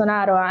for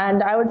Bolsonaro,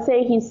 and I would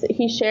say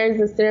he shares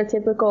the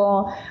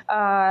stereotypical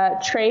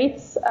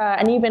traits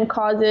and even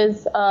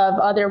causes of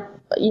other,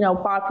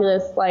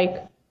 populists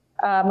like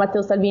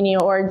Matteo Salvini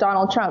or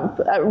Donald Trump.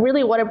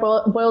 Really what it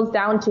boils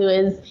down to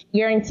is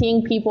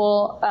guaranteeing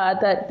people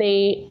that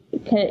they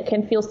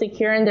can feel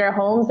secure in their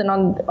homes and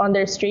on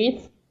their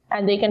streets,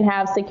 and they can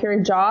have secure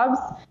jobs.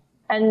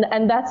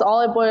 And that's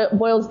all it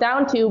boils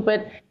down to.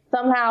 But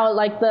somehow,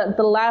 like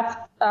the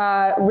left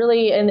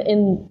really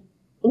in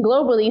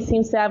globally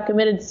seems to have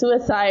committed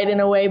suicide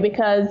in a way,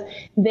 because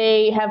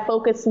they have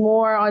focused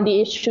more on the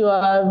issue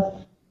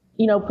of,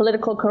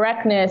 political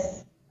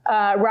correctness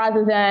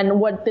rather than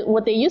what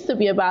they used to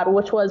be about,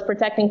 which was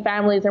protecting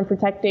families and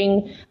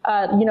protecting,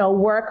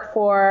 work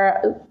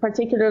for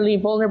particularly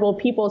vulnerable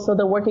people, so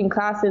the working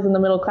classes and the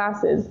middle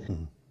classes.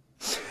 Mm-hmm.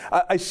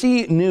 I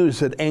see news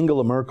that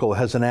Angela Merkel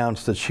has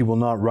announced that she will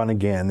not run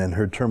again and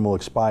her term will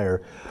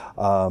expire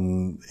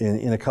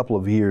in a couple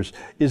of years.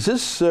 Is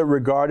this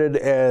regarded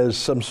as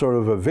some sort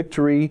of a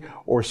victory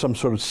or some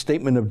sort of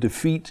statement of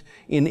defeat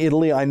in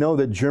Italy? I know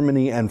that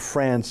Germany and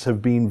France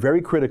have been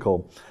very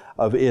critical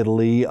of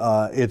Italy,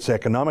 its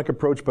economic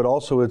approach, but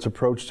also its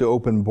approach to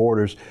open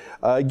borders.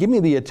 Give me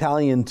the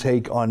Italian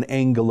take on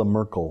Angela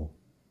Merkel.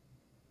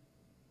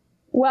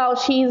 Well,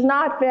 she's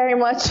not very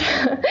much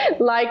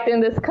liked in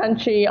this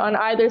country on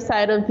either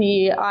side of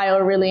the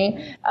aisle,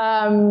 really.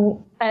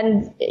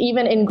 And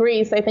even in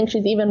Greece, I think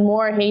she's even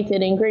more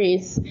hated in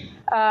Greece.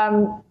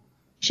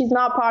 She's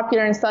not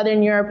popular in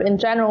Southern Europe in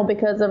general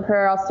because of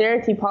her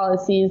austerity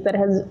policies that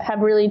have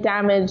really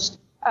damaged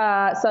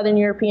Southern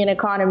European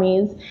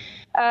economies.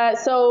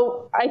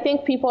 So I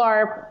think people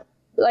are,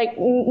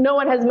 no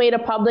one has made a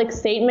public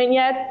statement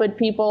yet, but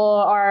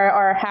people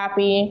are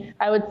happy.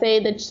 I would say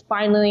that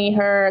finally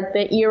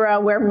the era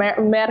where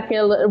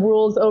Merkel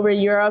rules over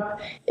Europe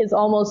is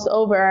almost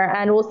over,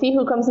 and we'll see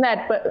who comes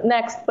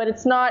next. But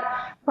it's not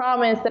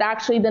promised that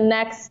actually the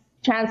next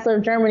Chancellor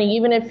of Germany,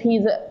 even if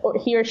he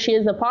or she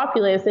is a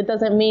populist, it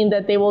doesn't mean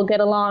that they will get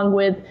along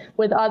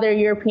with other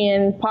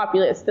European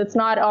populists. It's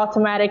not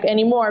automatic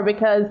anymore,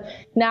 because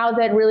now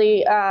that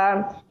really,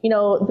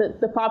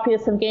 the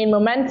populists have gained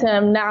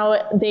momentum,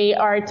 now they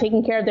are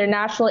taking care of their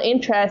national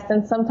interests,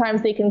 and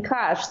sometimes they can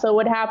clash. So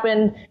what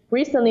happened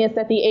recently is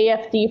that the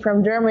AfD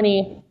from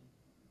Germany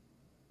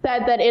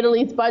said that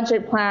Italy's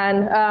budget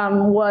plan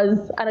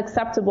was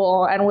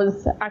unacceptable and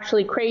was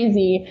actually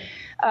crazy,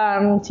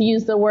 to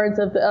use the words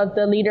of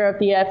the leader of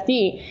the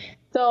AfD.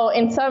 So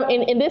in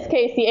this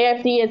case, the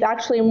AfD is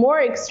actually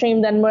more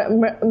extreme than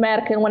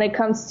Merkel when it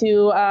comes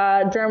to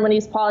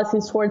Germany's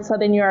policies towards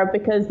Southern Europe,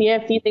 because the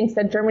AfD thinks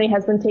that Germany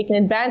has been taken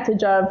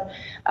advantage of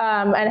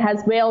and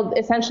has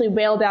essentially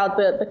bailed out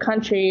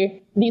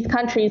these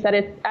countries at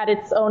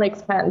its own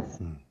expense.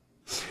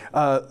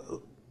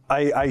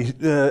 I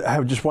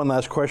have just one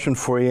last question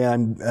for you.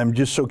 I'm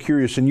just so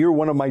curious, and you're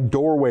one of my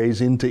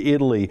doorways into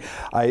Italy.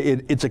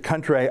 It's a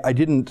country I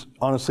didn't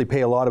honestly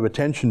pay a lot of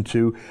attention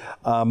to,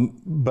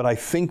 but I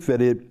think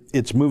that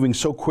it's moving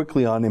so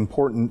quickly on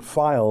important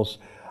files,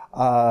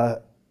 and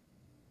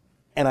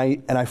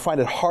I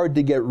find it hard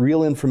to get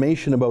real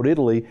information about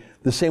Italy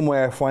the same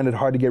way I find it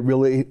hard to get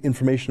real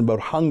information about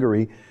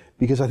Hungary,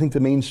 because I think the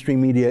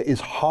mainstream media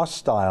is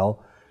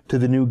hostile to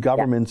the new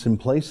governments in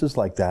places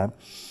like that.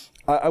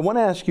 I want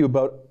to ask you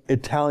about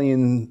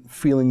Italian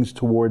feelings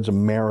towards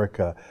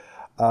America.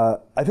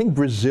 I think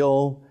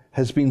Brazil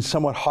has been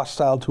somewhat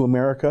hostile to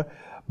America,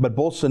 but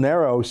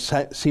Bolsonaro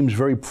seems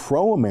very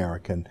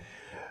pro-American.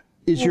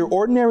 Is your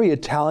ordinary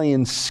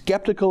Italian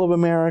skeptical of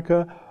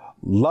America,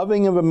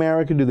 loving of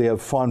America? Do they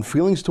have fond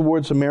feelings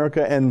towards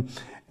America?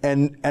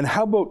 And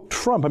how about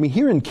Trump? I mean,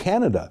 here in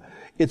Canada,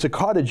 it's a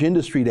cottage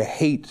industry to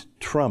hate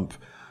Trump.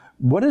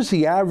 What does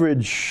the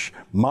average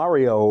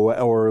Mario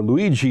or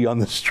Luigi on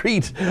the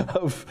street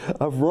of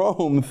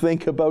Rome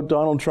think about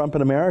Donald Trump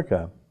in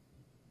America?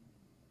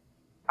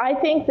 I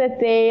think that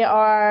they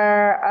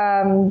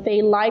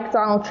like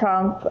Donald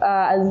Trump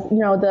as,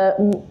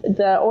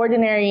 the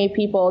ordinary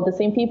people, the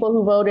same people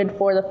who voted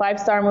for the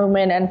 5-Star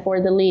Movement and for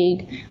the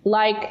League,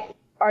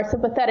 are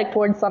sympathetic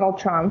towards Donald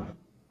Trump.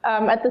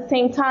 At the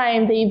same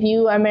time, they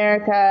view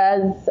America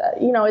as,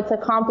 it's a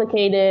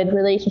complicated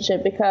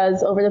relationship,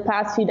 because over the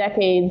past few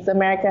decades,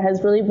 America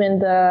has really been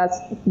the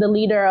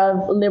leader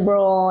of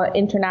liberal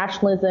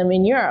internationalism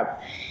in Europe.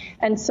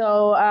 And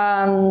so,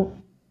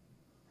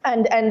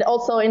 and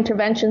also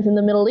interventions in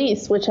the Middle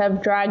East, which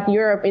have dragged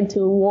Europe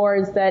into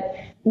wars that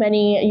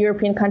many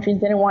European countries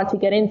didn't want to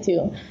get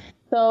into.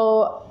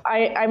 So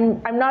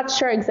I'm not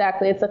sure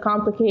exactly. It's a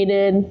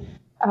complicated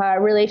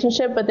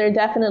relationship, but they're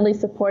definitely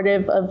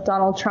supportive of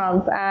Donald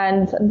Trump,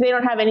 and they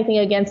don't have anything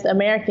against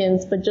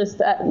Americans, but just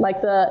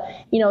the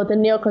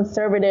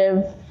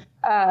neoconservative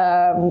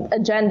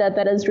agenda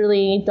that has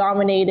really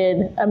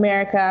dominated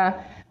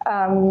America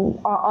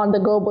on the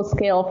global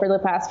scale for the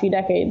past few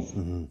decades.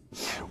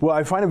 Mm-hmm. Well,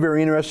 I find it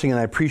very interesting, and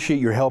I appreciate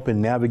your help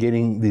in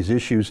navigating these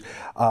issues.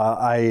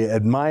 I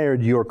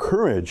admired your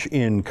courage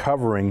in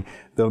covering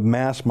the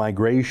mass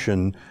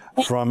migration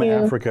from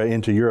Africa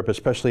into Europe,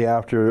 especially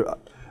after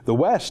the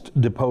West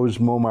deposed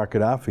Muammar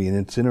Gaddafi, and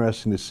it's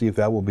interesting to see if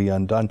that will be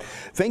undone.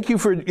 Thank you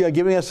for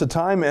giving us the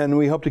time, and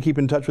we hope to keep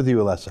in touch with you,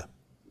 Alessa.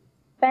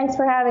 Thanks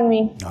for having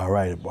me. All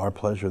right, our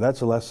pleasure.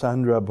 That's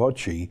Alessandra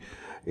Bocci,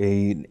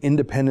 an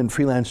independent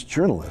freelance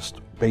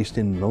journalist based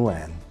in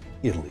Milan,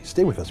 Italy.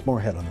 Stay with us. More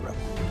ahead on The Rebel.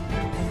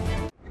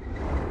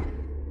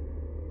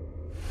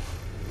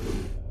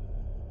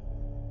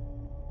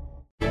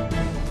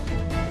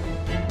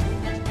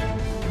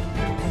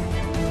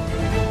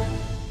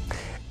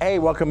 Hey,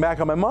 welcome back.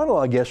 On my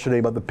monologue yesterday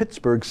about the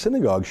Pittsburgh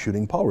synagogue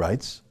shooting, Paul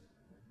writes,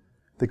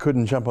 they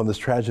couldn't jump on this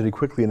tragedy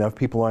quickly enough.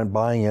 People aren't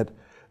buying it.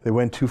 They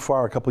went too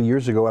far a couple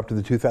years ago after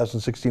the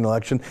 2016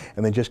 election,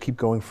 and they just keep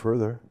going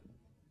further.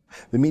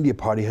 The media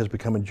party has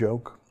become a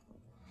joke.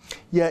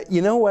 Yeah,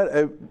 you know what?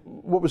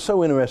 What was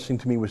so interesting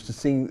to me was to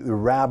see the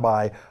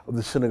rabbi of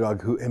the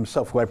synagogue who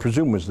I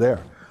presume was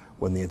there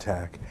when the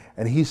attack,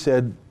 and he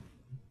said,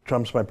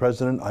 Trump's my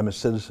president, I'm a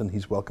citizen,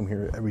 he's welcome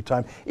here every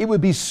time. It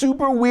would be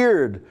super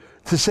weird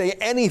to say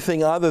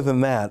anything other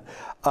than that,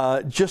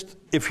 just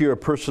if you're a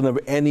person of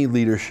any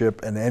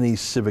leadership and any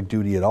civic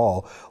duty at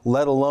all,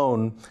 let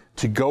alone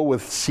to go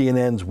with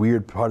CNN's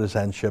weird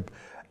partisanship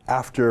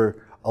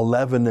after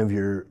 11 of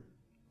your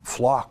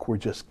flock were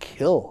just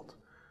killed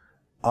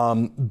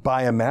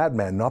by a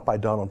madman, not by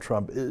Donald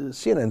Trump.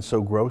 CNN's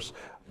so gross,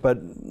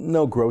 but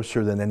no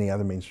grosser than any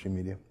other mainstream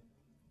media.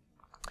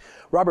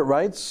 Robert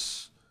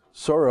writes,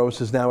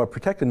 Soros is now a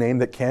protected name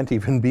that can't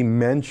even be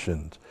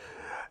mentioned.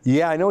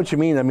 Yeah, I know what you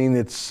mean. I mean,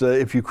 it's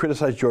if you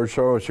criticize George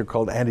Soros, you're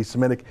called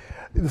anti-Semitic.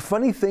 The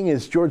funny thing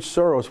is, George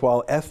Soros,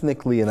 while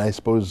ethnically and I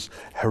suppose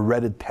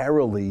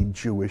hereditarily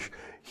Jewish,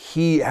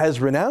 he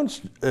has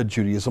renounced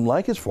Judaism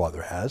like his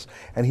father has,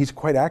 and he's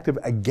quite active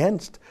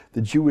against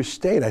the Jewish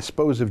state. I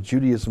suppose if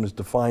Judaism is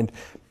defined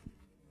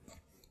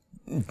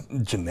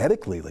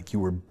genetically, like you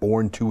were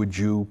born to a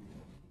Jew,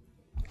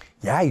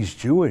 yeah, he's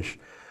Jewish.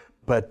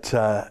 But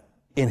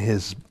in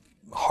his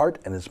heart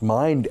and his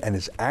mind and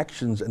his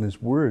actions and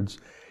his words,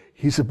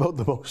 he's about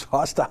the most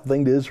hostile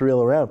thing to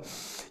Israel around.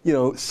 You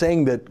know,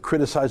 saying that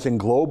criticizing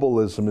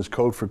globalism is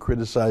code for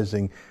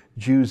criticizing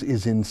Jews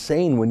is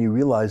insane when you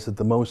realize that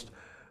the most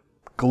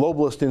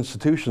globalist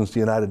institutions,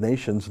 the United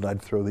Nations, and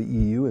I'd throw the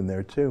EU in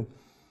there too,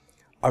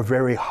 are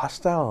very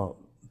hostile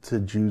to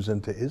Jews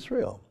and to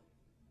Israel.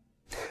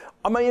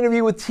 On my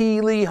interview with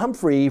T. Lee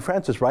Humphrey,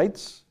 Francis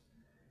writes,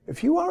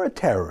 if you are a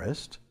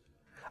terrorist,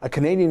 a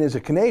Canadian is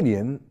a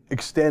Canadian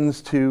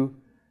extends to,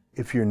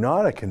 if you're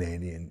not a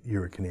Canadian,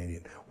 you're a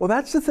Canadian. Well,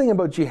 that's the thing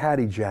about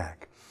Jihadi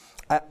Jack.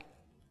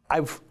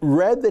 I've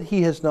read that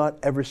he has not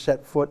ever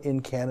set foot in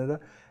Canada,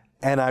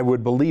 and I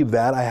would believe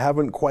that. I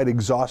haven't quite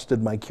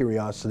exhausted my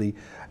curiosity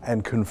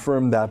and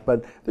confirmed that,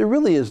 but there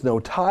really is no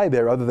tie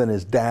there other than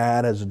his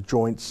dad has a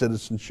joint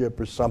citizenship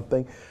or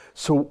something.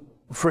 So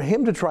for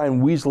him to try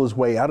and weasel his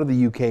way out of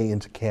the UK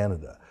into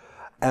Canada,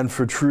 and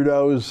for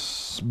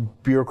Trudeau's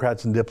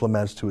bureaucrats and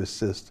diplomats to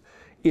assist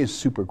is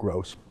super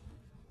gross.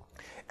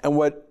 And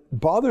what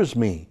bothers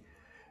me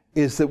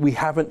is that we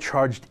haven't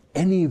charged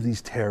any of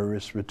these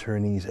terrorist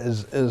returnees.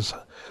 As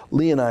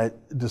Lee and I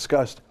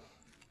discussed,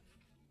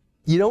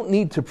 you don't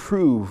need to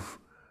prove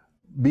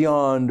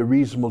beyond a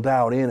reasonable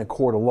doubt in a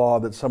court of law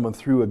that someone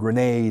threw a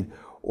grenade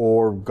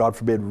or, God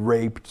forbid,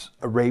 raped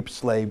a rape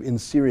slave in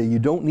Syria. You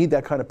don't need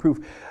that kind of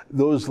proof.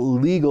 Those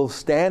legal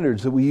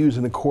standards that we use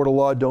in a court of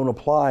law don't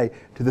apply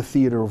to the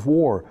theater of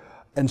war.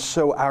 And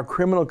so our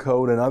criminal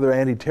code and other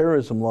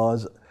anti-terrorism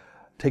laws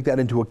take that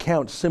into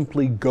account.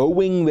 Simply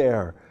going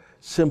there,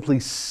 simply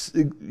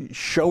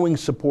showing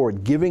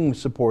support, giving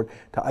support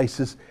to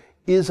ISIS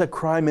is a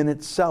crime in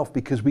itself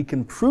because we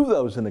can prove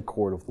those in a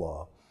court of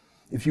law.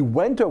 If you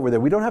went over there,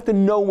 we don't have to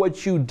know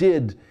what you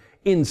did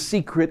in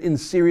secret in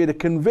Syria to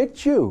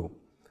convict you.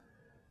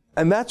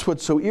 And that's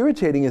what's so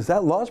irritating is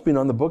that law's been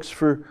on the books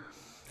for,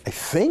 I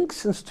think,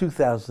 since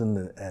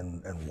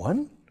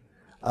 2001.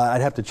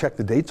 I'd have to check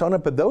the dates on it,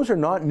 but those are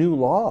not new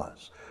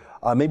laws.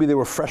 Maybe they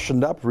were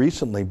freshened up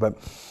recently, but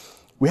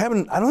I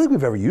don't think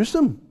we've ever used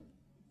them,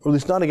 or at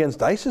least not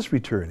against ISIS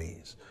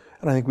returnees.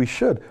 And I think we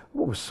should.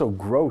 What was so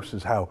gross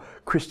is how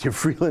Chrystia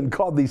Freeland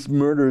called these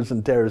murderers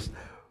and terrorists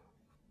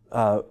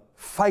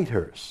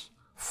fighters,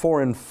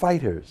 foreign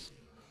fighters.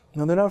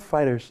 No, they're not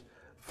fighters.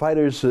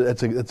 Fighters,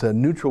 it's a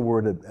neutral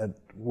word at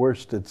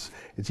worst. It's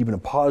even a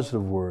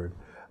positive word.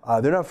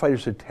 They're not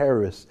fighters, they're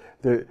terrorists.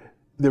 They're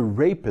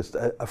rapists.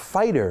 A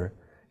fighter,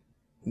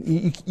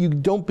 you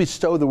don't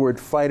bestow the word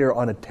fighter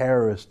on a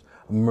terrorist,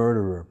 a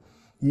murderer.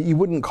 You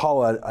wouldn't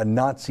call a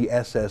Nazi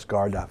SS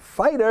guard a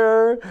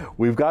fighter.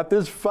 We've got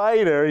this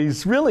fighter.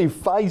 He's really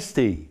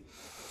feisty.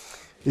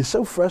 It's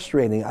so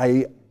frustrating.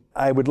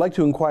 I would like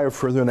to inquire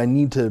further, and I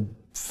need to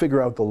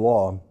figure out the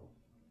law.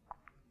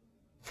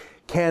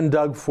 Can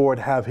Doug Ford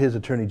have his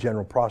Attorney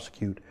General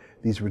prosecute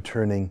these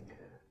returning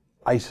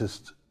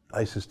ISIS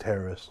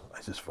terrorists,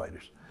 ISIS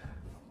fighters?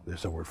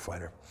 There's the word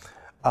fighter.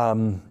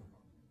 Under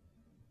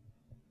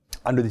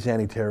these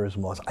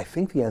anti-terrorism laws? I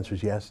think the answer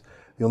is yes.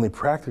 The only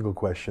practical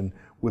question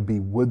would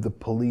be, would the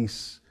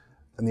police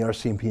and the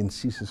RCMP and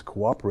CSIS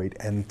cooperate?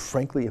 And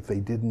frankly, if they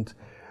didn't,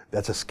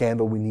 that's a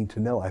scandal we need to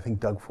know. I think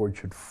Doug Ford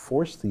should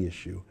force the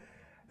issue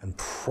and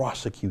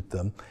prosecute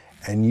them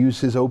and use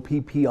his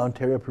OPP,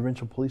 Ontario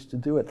Provincial Police, to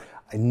do it.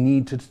 I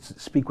need to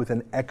speak with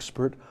an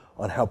expert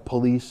on how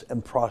police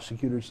and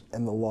prosecutors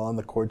and the law and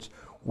the courts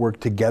work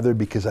together,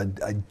 because I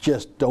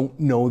just don't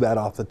know that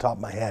off the top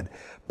of my head.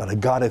 But I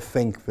gotta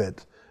think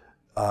that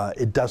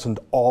it doesn't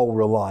all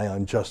rely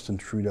on Justin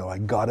Trudeau. I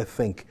gotta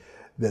think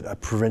that a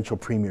provincial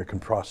premier can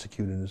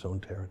prosecute in his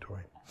own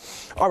territory.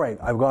 All right,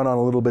 I've gone on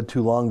a little bit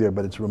too long there,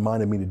 but it's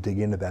reminded me to dig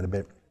into that a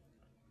bit.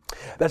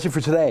 That's it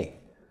for today.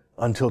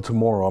 Until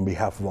tomorrow, on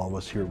behalf of all of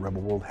us here at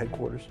Rebel World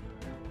Headquarters,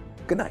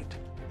 good night,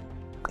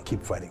 and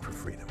keep fighting for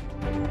freedom.